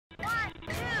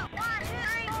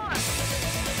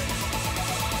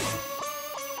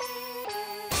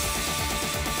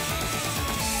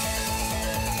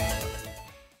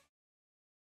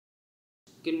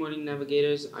Good morning,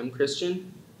 Navigators. I'm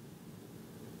Christian.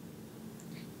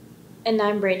 And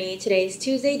I'm Brittany. Today is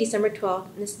Tuesday, December 12th,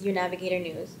 and this is your Navigator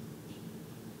News.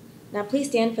 Now please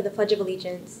stand for the Pledge of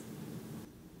Allegiance.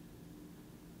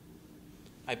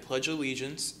 I pledge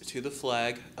allegiance to the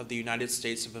flag of the United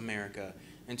States of America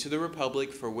and to the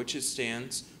republic for which it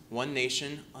stands, one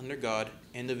nation, under God,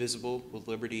 indivisible, with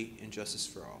liberty and justice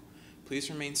for all. Please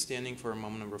remain standing for a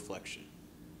moment of reflection.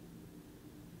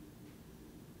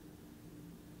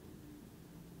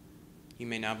 You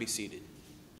may now be seated.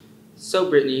 So,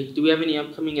 Brittany, do we have any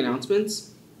upcoming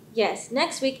announcements? Yes,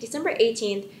 next week, December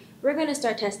 18th, we're going to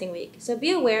start testing week, so be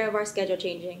aware of our schedule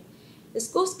changing. The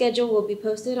school schedule will be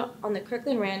posted on the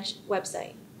Kirkland Ranch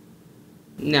website.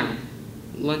 Now,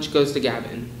 lunch goes to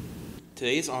Gavin.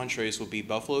 Today's entrees will be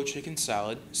buffalo chicken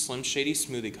salad, Slim Shady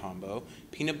smoothie combo,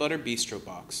 peanut butter bistro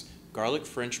box, garlic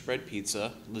French bread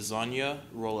pizza, lasagna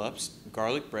roll-ups,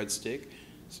 garlic breadstick,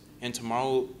 and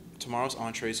tomorrow's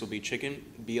entrees will be chicken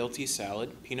BLT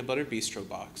salad, peanut butter bistro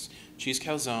box, cheese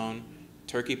calzone,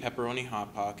 turkey pepperoni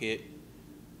hot pocket,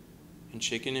 and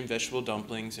chicken and vegetable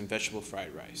dumplings and vegetable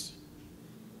fried rice.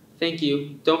 Thank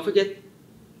you. Don't forget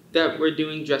that we're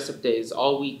doing dress-up days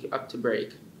all week up to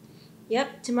break.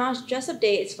 Yep, tomorrow's dress-up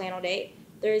day is flannel day,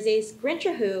 Thursday's Grinch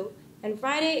or Who, and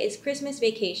Friday is Christmas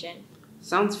vacation.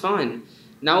 Sounds fun.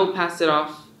 Now we'll pass it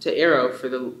off to Arrow for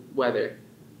the weather.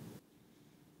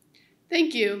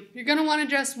 Thank you. You're going to want to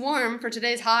dress warm for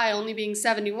today's high only being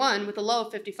 71 with a low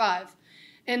of 55.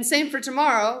 And same for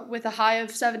tomorrow with a high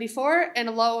of 74 and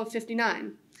a low of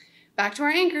 59. Back to our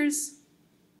anchors.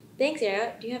 Thanks,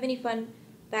 Sarah. Do you have any fun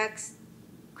facts,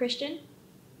 Christian?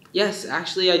 Yes,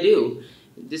 actually I do.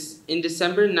 In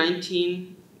December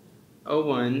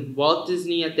 1901, Walt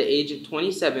Disney, at the age of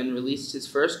 27, released his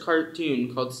first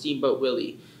cartoon called Steamboat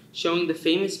Willie, showing the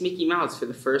famous Mickey Mouse for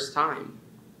the first time.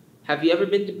 Have you ever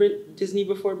been to Disney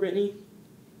before, Brittany?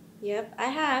 Yep, I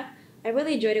have. I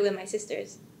really enjoyed it with my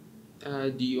sisters.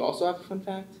 Do you also have a fun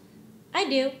fact? I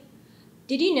do.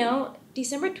 Did you know,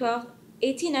 December 12th,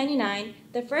 1899,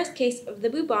 the first case of the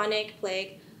bubonic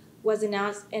plague was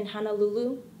announced in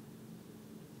Honolulu?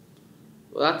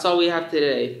 Well, that's all we have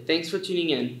today. Thanks for tuning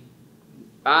in.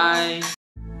 Bye.